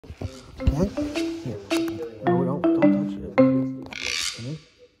Okay? Here. No, don't touch it. Okay?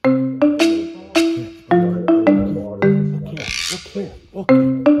 Look here. Look.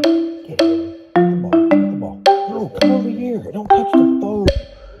 Get it. Get the ball. Get the ball. No, come over here. Don't touch the phone.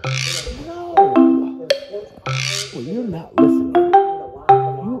 No. Well, you're not listening.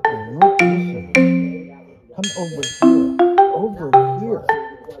 You are not listening. Come over here. Over here.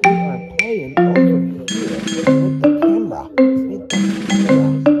 We are playing over here with the camera. With the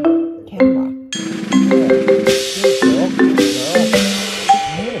camera.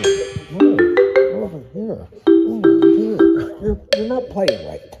 Over here. You're not playing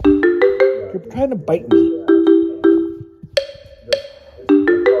right. You're trying to bite me.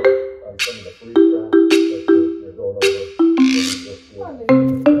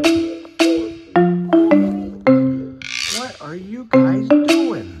 What are you guys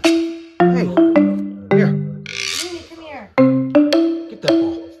doing? Hey, here. Come here. Get that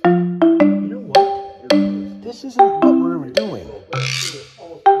ball. You know what? This isn't what we're doing.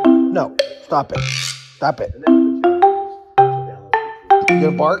 No, stop it. Stop it. You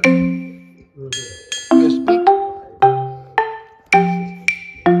gonna bark? You gonna speak?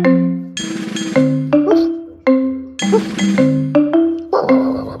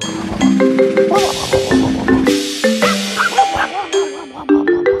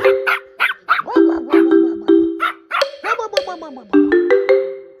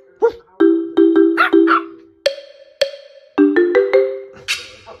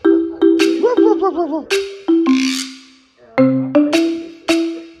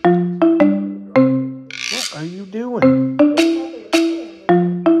 What are you doing?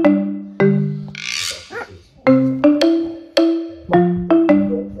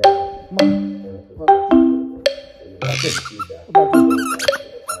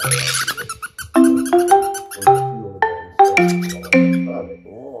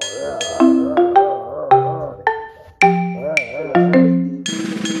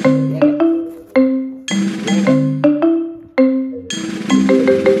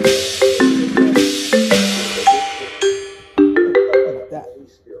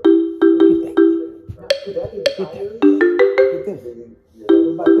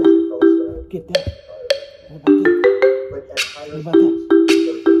 Get that. What about this? What about that?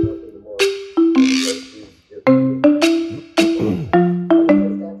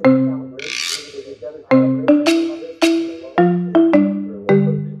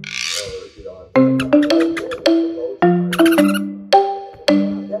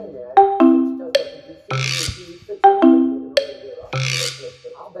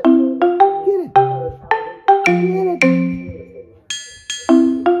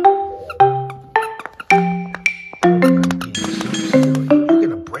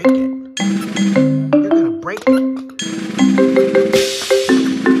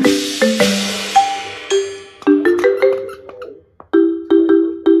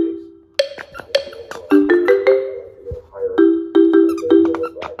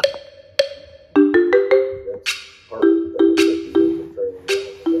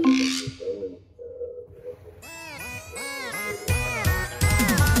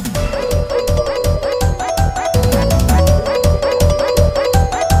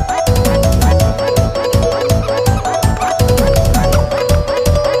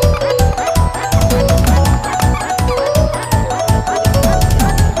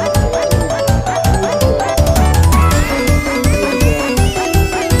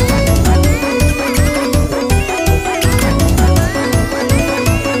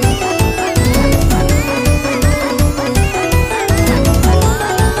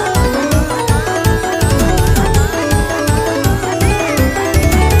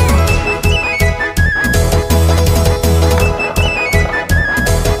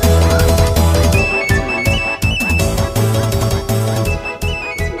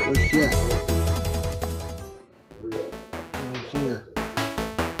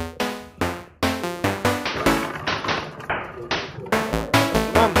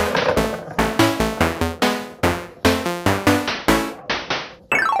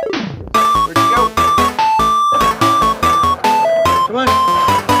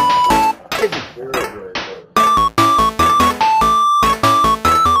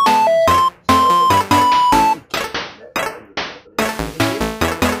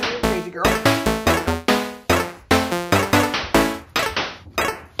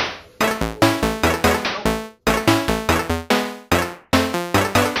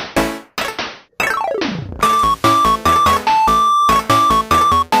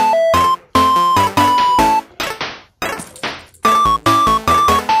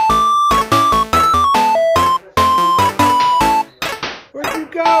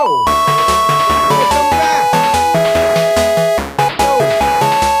 go.